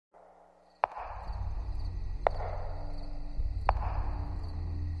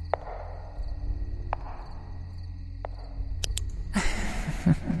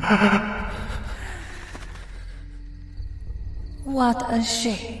What a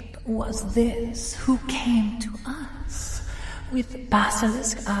shape was this who came to us, with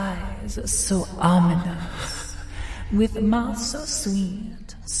basilisk eyes so ominous, with mouth so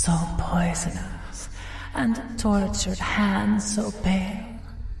sweet, so poisonous, and tortured hands so pale?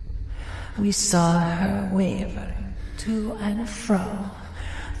 We saw her wavering to and fro,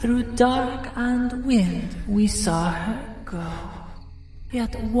 through dark and wind we saw her go.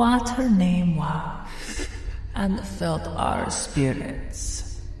 Yet what her name was, and felt our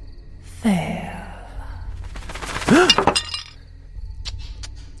spirits fail.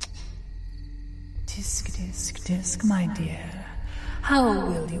 Tisk, my dear, how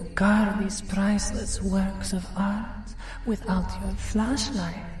will you guard these priceless works of art without your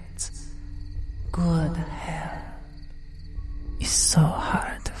flashlight? Good help is so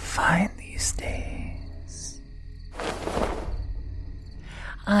hard to find these days.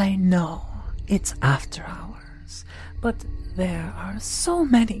 I know it's after hours, but there are so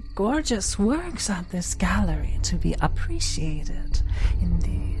many gorgeous works at this gallery to be appreciated in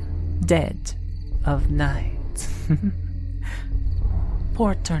the dead of night.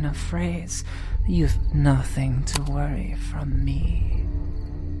 Poor turn of phrase, you've nothing to worry from me.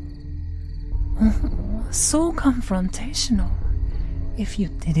 So confrontational. If you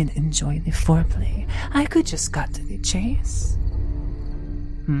didn't enjoy the foreplay, I could just cut to the chase.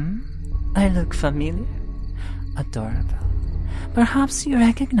 I look familiar, adorable. Perhaps you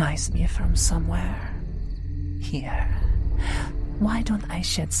recognize me from somewhere. Here, why don't I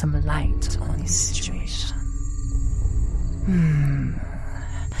shed some light on this situation?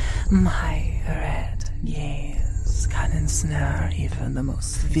 My red gaze can ensnare even the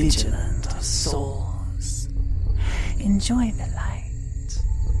most vigilant of souls. Enjoy the light.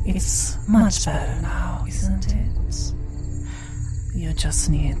 It's much better now, isn't it? You just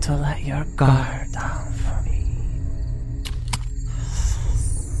need to let your guard down for me.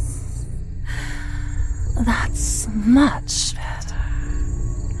 That's much better.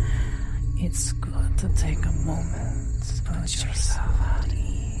 It's good to take a moment to put yourself at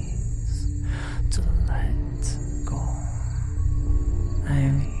ease, to let go.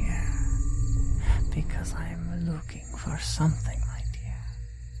 I'm here because I'm looking for something, my dear,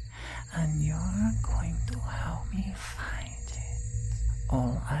 and you're going to help me find it.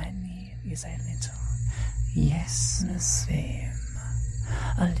 All I need is a little yes, Miss Vaim,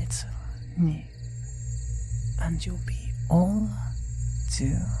 a little nip, and you'll be all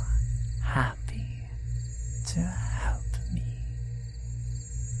too happy to help me.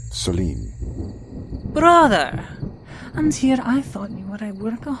 Selene. Brother! And here I thought you were a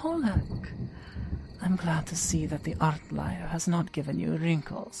workaholic. I'm glad to see that the art life has not given you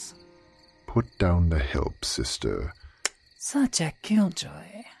wrinkles. Put down the help, sister. Such a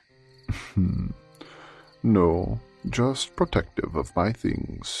killjoy. No, just protective of my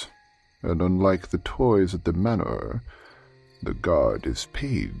things. And unlike the toys at the manor, the guard is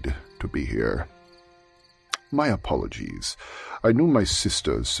paid to be here. My apologies. I knew my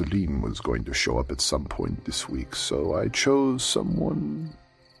sister Selene was going to show up at some point this week, so I chose someone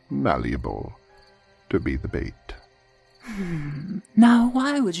malleable to be the bait. Now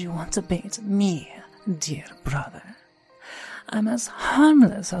why would you want to bait me, dear brother? I'm as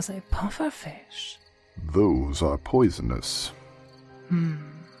harmless as a pufferfish. Those are poisonous.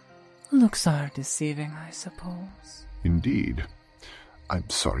 Looks are deceiving, I suppose. Indeed. I'm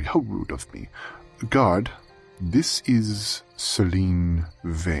sorry, how rude of me. Guard, this is Selene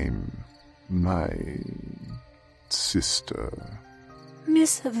Vaim, my sister.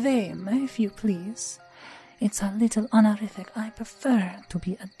 Miss Vaim, if you please. It's a little honorific I prefer to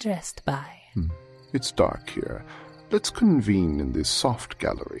be addressed by. It's dark here. Let's convene in this soft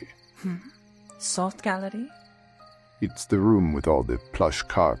gallery. Soft gallery? It's the room with all the plush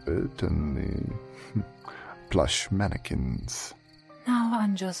carpet and the plush mannequins. Now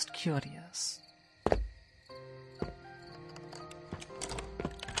I'm just curious.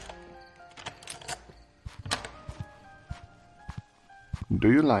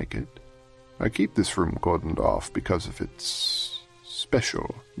 Do you like it? I keep this room cordoned off because of its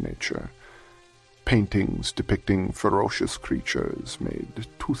special nature. Paintings depicting ferocious creatures made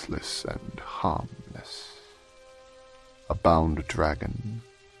toothless and harmless. A bound dragon,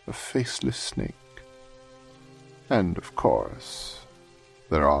 a faceless snake. And, of course,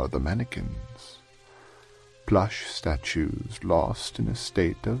 there are the mannequins. Plush statues lost in a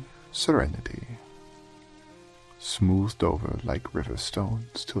state of serenity. Smoothed over like river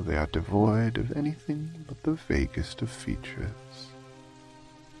stones till they are devoid of anything but the vaguest of features.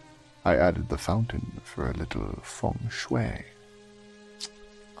 I added the fountain for a little feng shui.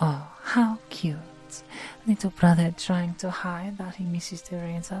 Oh, how cute. Little brother trying to hide that he misses the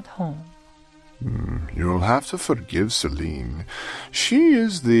rains at home. You'll have to forgive Selene. She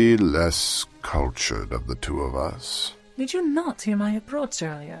is the less cultured of the two of us. Did you not hear my approach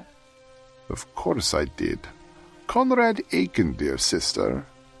earlier? Of course I did. Conrad Aiken, dear sister.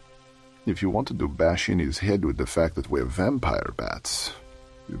 If you wanted to bash in his head with the fact that we're vampire bats,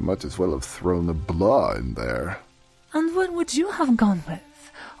 you might as well have thrown a blah in there. And what would you have gone with?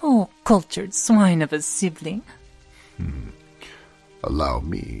 Oh, cultured swine of a sibling. Allow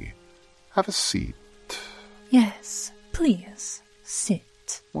me. Have a seat. Yes, please,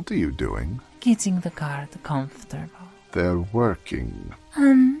 sit. What are you doing? Getting the guard comfortable. They're working.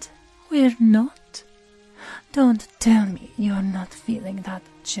 And we're not? Don't tell me you're not feeling that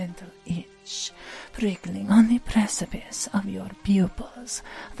gentle itch prickling on the precipice of your pupils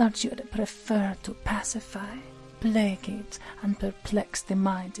that you'd prefer to pacify, placate, and perplex the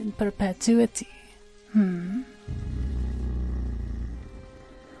mind in perpetuity.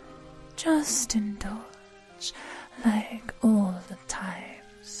 Just indulge, like all the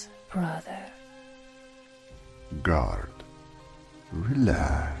times, brother. Guard.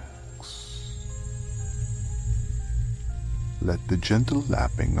 Relax. Let the gentle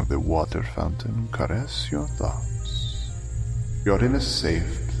lapping of the water fountain caress your thoughts. You're in a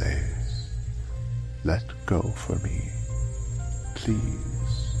safe place. Let go for me,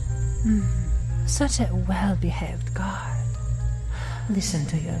 please. Such a well-behaved guard. Listen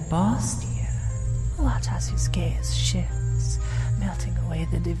to your boss, dear. Watch as his gaze shifts, melting away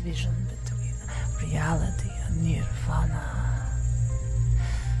the division between reality and nirvana.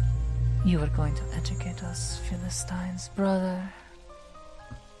 You were going to educate us, Philistines, brother.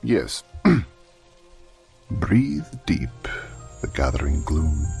 Yes. Breathe deep the gathering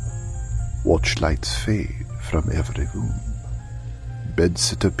gloom. Watch lights fade from every room.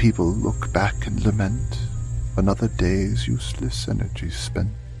 Bedsitter people look back and lament another day's useless energy spent.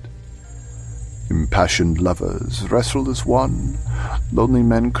 Impassioned lovers wrestle as one. Lonely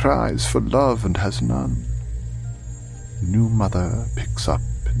man cries for love and has none. New mother picks up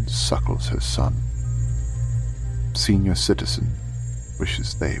and suckles her son. Senior citizen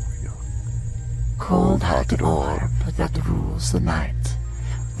wishes they were young. Cold-hearted orb that rules the night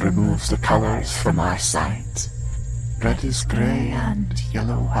removes the colors from our sight. Red is gray and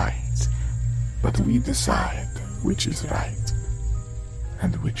yellow white, but we decide which is right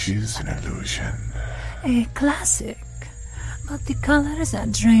and which is an illusion. A classic, but the colors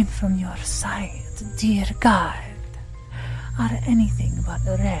that drain from your sight, dear guard, are anything but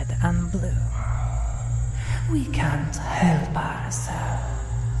red and blue. We can't help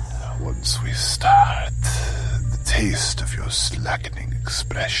ourselves. Once we start, the taste of your slackening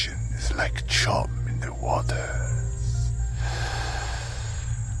expression is like chum in the waters.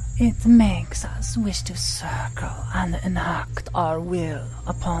 It makes us wish to circle and enact our will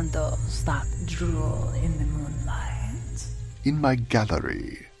upon those that drool in the moonlight. In my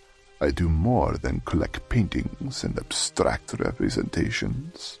gallery, I do more than collect paintings and abstract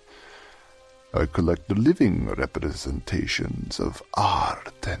representations. I collect the living representations of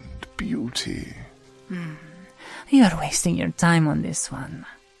art and beauty. You're wasting your time on this one.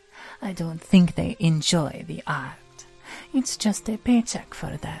 I don't think they enjoy the art. It's just a paycheck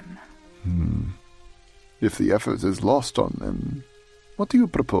for them. If the effort is lost on them, what do you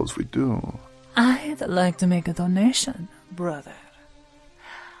propose we do? I'd like to make a donation, brother.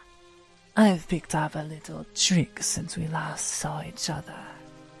 I've picked up a little trick since we last saw each other.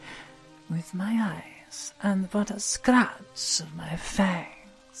 With my eyes and but a scratch of my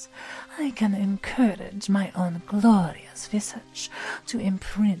fangs, I can encourage my own glorious visage to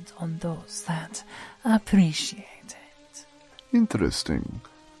imprint on those that appreciate it. Interesting.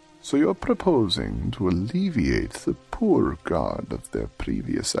 So you're proposing to alleviate the poor guard of their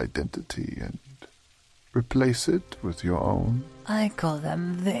previous identity and replace it with your own? I call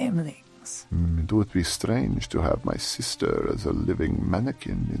them Vaimlings. It would be strange to have my sister as a living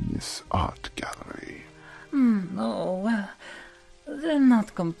mannequin in this art gallery. Oh, well, they're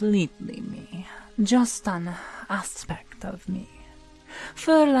not completely me. Just an aspect of me.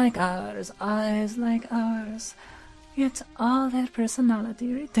 Fur like ours, eyes like ours. Yet all their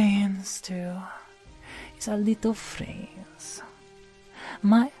personality retains to is a little phrase.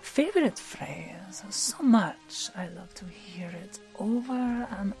 My favorite phrase, so much I love to hear it over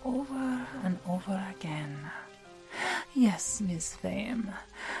and over and over again. Yes, Miss Vaim.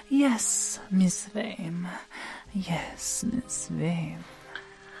 Yes, Miss Vaim. Yes, Miss Vaim.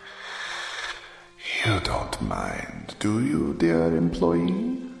 You don't mind, do you, dear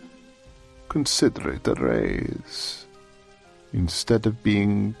employee? Consider it a raise. Instead of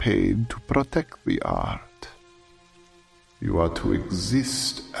being paid to protect the art, you are to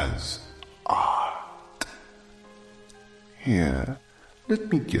exist as art. Here, let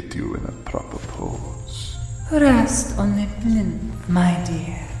me get you in a proper pose. Rest on the plinth, my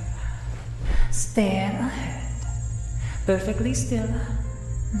dear. Stare ahead. Perfectly still.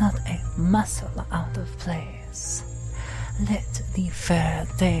 Not a muscle out of place. Let the fur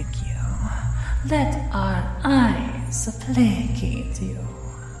take you. Let our eyes placate you.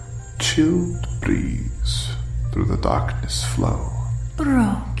 Chilled breeze through the darkness flow.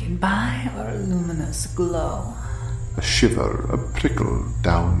 Broken by our luminous glow. A shiver, a prickle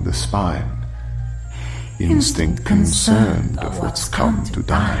down the spine. Instinct concerned of what's come to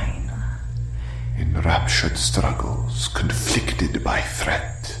dine. Enraptured struggles, conflicted by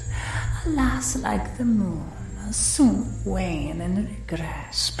threat. Alas, like the moon, soon wane in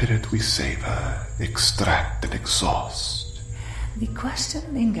regret. Spirit we savor, extract and exhaust. The question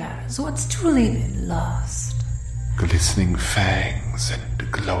lingers, what's truly been lost? Glistening fangs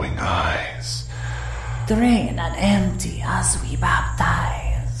and glowing eyes. Drain and empty as we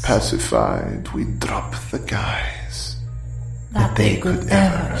baptize. Pacified, we drop the guise. That they could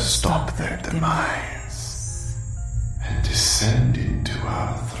ever stop their demise. And descend into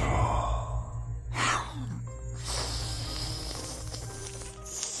our thrall.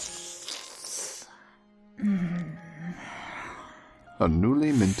 A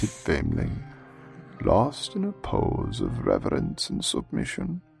newly minted Vaimling, lost in a pose of reverence and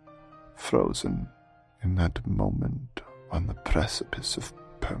submission, frozen in that moment on the precipice of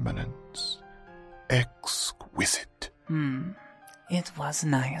permanence. Exquisite. It was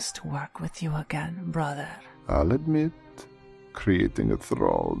nice to work with you again, brother. I'll admit, creating a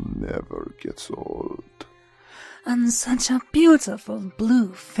thrall never gets old. And such a beautiful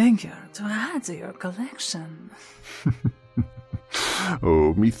blue figure to add to your collection.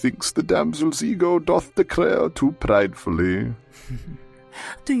 Oh, methinks the damsel's ego doth declare too pridefully.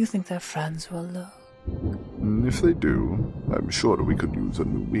 Do you think their friends will look? If they do, I'm sure we could use a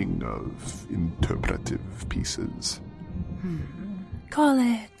new wing of interpretive pieces. Call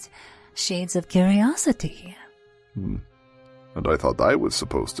it shades of curiosity. And I thought I was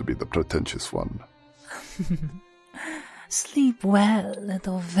supposed to be the pretentious one. Sleep well,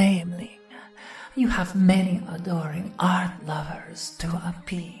 little Vaimling. You have many adoring art lovers to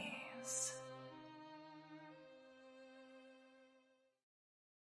appease.